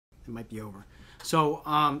it might be over. So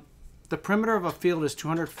the perimeter of a field is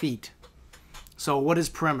 200 feet. So what is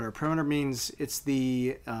perimeter? Perimeter means it's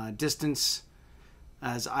the distance,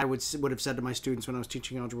 as I would have said to my students when I was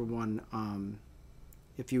teaching Algebra 1,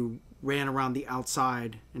 if you ran around the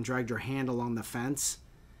outside and dragged your hand along the fence,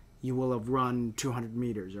 you will have run 200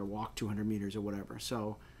 meters or walked 200 meters or whatever.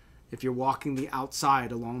 So if you're walking the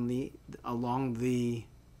outside along the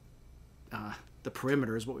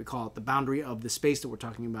perimeter is what we call it, the boundary of the space that we're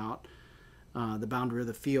talking about, the boundary of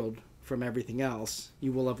the field from everything else,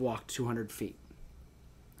 you will have walked 200 feet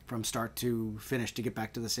from start to finish to get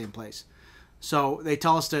back to the same place. So they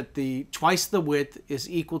tell us that twice the width is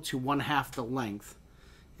equal to 1/2 the length.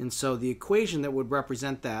 And so the equation that would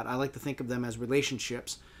represent that, I like to think of them as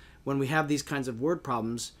relationships. When we have these kinds of word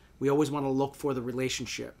problems, we always want to look for the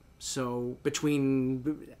relationship. So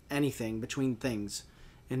between anything, between things.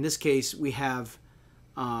 In this case, we have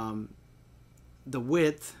the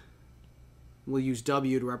width. We'll use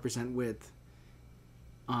W to represent width.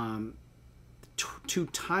 2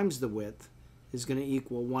 times the width is going to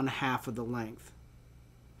equal 1/2 of the length.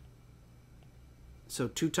 So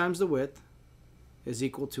 2 times the width is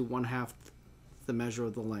equal to 1/2 the measure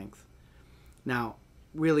of the length. Now,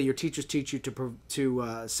 really, your teachers teach you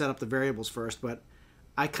to set up the variables first, but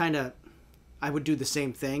I would do the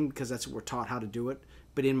same thing because that's what we're taught how to do it.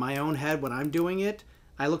 But in my own head, when I'm doing it,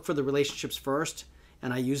 I look for the relationships first,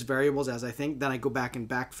 and I use variables as I think. Then I go back and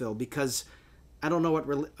backfill because I don't know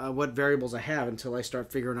what variables I have until I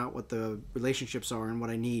start figuring out what the relationships are and what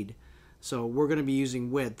I need. So we're going to be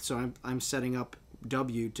using width. So I'm setting up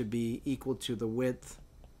W to be equal to the width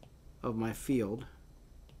of my field.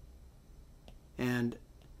 And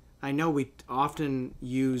I know we often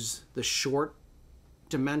use the short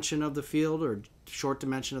dimension of the field or short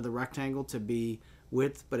dimension of the rectangle to be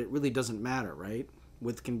width, but it really doesn't matter, right?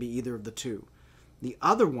 Width can be either of the two. The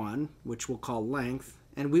other one, which we'll call length,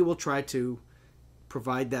 and we will try to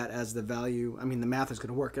provide that as the value. I mean, the math is going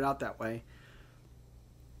to work it out that way,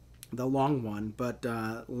 the long one, but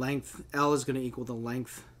length, L is going to equal the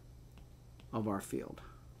length of our field.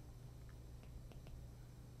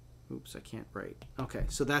 Oops, I can't write. Okay,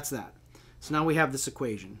 so that's that. So now we have this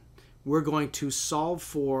equation. We're going to solve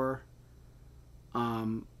for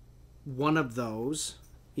one of those,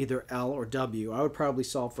 either L or W. I would probably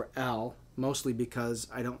solve for L, mostly because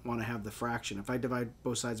I don't want to have the fraction. If I divide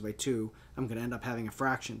both sides by 2, I'm going to end up having a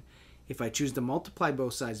fraction. If I choose to multiply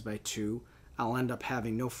both sides by 2, I'll end up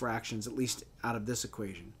having no fractions, at least out of this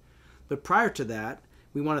equation. But prior to that,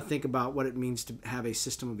 we want to think about what it means to have a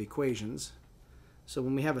system of equations. So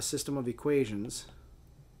when we have a system of equations,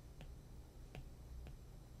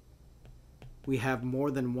 we have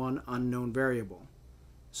more than one unknown variable.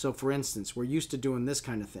 So for instance, we're used to doing this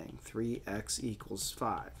kind of thing, 3x equals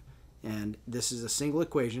 5. And this is a single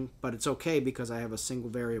equation, but it's okay because I have a single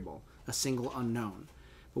variable, a single unknown.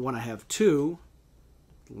 But when I have 2,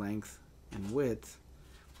 length and width,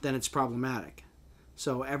 then it's problematic.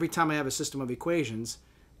 So every time I have a system of equations,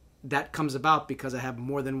 that comes about because I have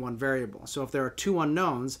more than one variable. So if there are 2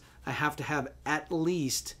 unknowns, I have to have at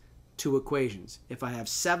least 2 equations. If I have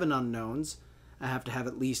 7 unknowns, I have to have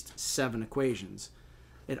at least 7 equations.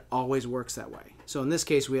 It always works that way. So in this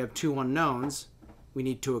case, we have 2 unknowns. We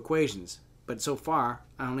need 2 equations. But so far,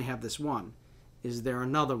 I only have this one. Is there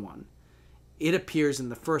another one? It appears in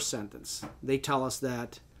the first sentence. They tell us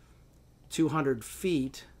that 200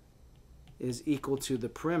 feet is equal to the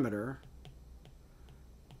perimeter.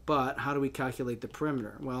 But how do we calculate the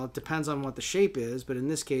perimeter? Well, it depends on what the shape is, but in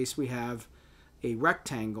this case we have a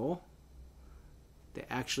rectangle. They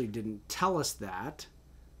actually didn't tell us that,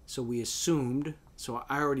 so we assumed. So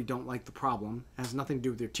I already don't like the problem. It has nothing to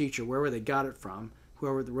do with your teacher, wherever they got it from,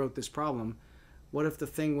 whoever wrote this problem. What if the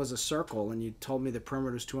thing was a circle and you told me the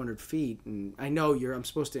perimeter is 200 feet? And I know I'm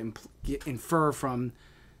supposed to infer from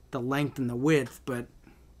the length and the width, but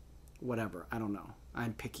whatever, I don't know.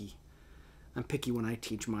 I'm picky. I'm picky when I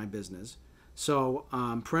teach my business. So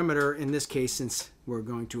perimeter, in this case, since we're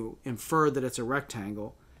going to infer that it's a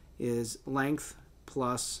rectangle, is length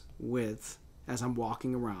plus width as I'm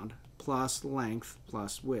walking around, plus length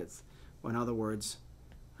plus width. Well, in other words,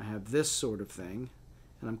 I have this sort of thing,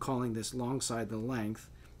 and I'm calling this long side the length.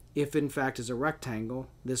 If, in fact, is a rectangle,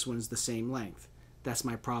 this one's the same length. That's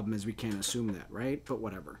my problem, is we can't assume that, right? But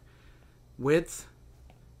whatever. Width,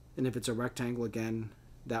 and if it's a rectangle, again,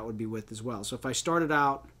 that would be width as well. So if I started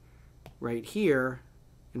out right here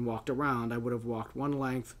and walked around, I would have walked one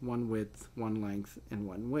length, one width, one length, and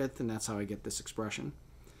one width, and that's how I get this expression.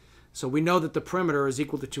 So we know that the perimeter is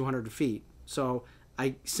equal to 200 feet. So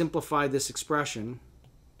I simplify this expression,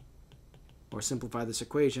 or simplify this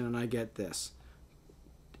equation, and I get this.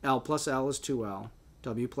 L plus L is 2L.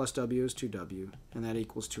 W plus W is 2W. And that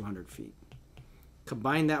equals 200 feet.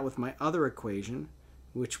 Combine that with my other equation,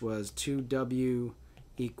 which was 2W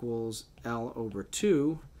equals L over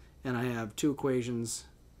 2. And I have two equations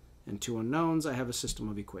and two unknowns. I have a system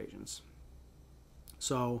of equations.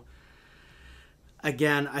 So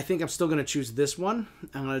again, I think I'm still going to choose this one.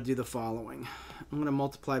 I'm going to do the following. I'm going to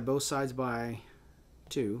multiply both sides by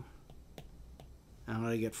 2. I'm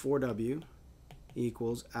going to get 4W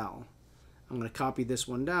equals L. I'm going to copy this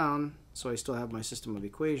one down so I still have my system of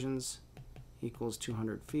equations equals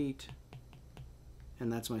 200 feet.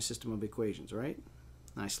 And that's my system of equations, right?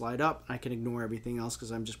 And I slide up. I can ignore everything else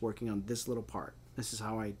because I'm just working on this little part. This is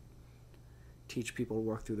how I teach people to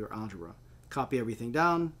work through their algebra. Copy everything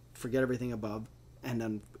down, forget everything above, and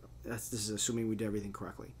then this is assuming we did everything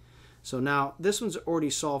correctly. So now this one's already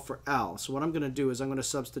solved for L. So what I'm going to do is I'm going to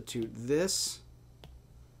substitute this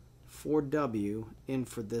 4W in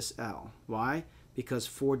for this L. Why? Because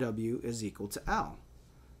 4W is equal to L.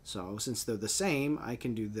 So since they're the same, I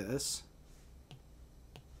can do this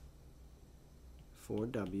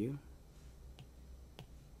 4W,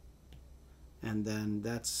 and then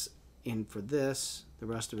that's in for this. The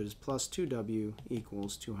rest of it is plus 2W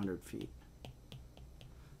equals 200 feet.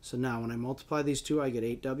 So now when I multiply these two, I get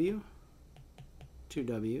 8W,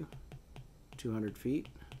 2W, 200 feet.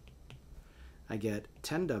 I get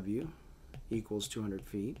 10W equals 200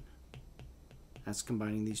 feet. That's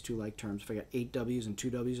combining these two like terms. If I got 8 W's and 2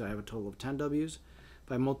 W's, I have a total of 10 W's.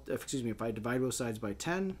 If I divide both sides by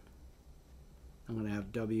 10, I'm going to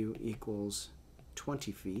have W equals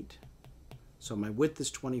 20 feet. So my width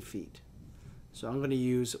is 20 feet. So I'm going to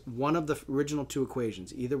use one of the original two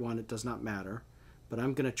equations. Either one, it does not matter. But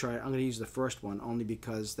I'm going to use the first one only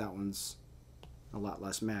because that one's a lot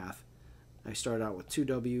less math. I start out with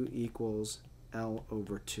 2W equals L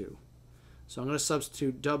over 2. So I'm going to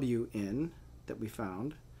substitute W in that we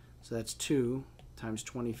found. So that's 2 times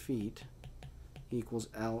 20 feet equals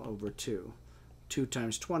L over 2. 2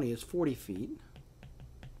 times 20 is 40 feet.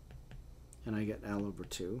 And I get L over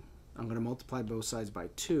 2. I'm going to multiply both sides by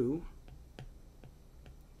 2.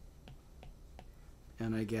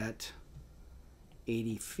 And I get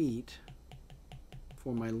 80 feet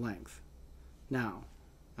for my length. Now,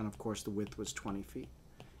 and of course the width was 20 feet.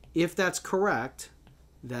 If that's correct,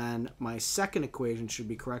 then my second equation should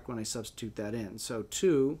be correct when I substitute that in. So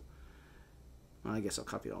 2, well, I guess I'll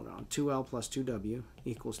copy it all down. 2L plus 2W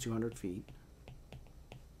equals 200 feet.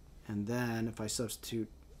 And then if I substitute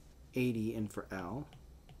 80 in for L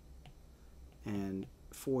and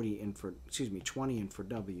 20 in for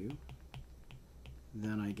W,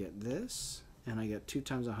 then I get this, and I get 2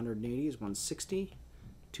 times 180 is 160,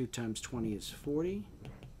 2 times 20 is 40,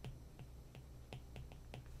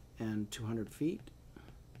 and 200 feet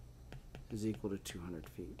is equal to 200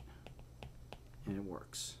 feet, and it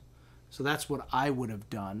works. So that's what I would have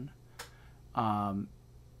done. And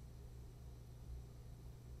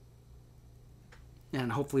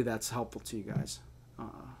hopefully that's helpful to you guys.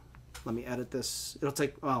 Let me edit this. It'll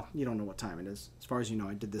take, well, you don't know what time it is. As far as you know,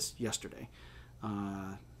 I did this yesterday.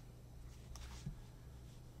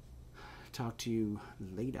 Talk to you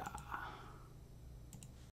later.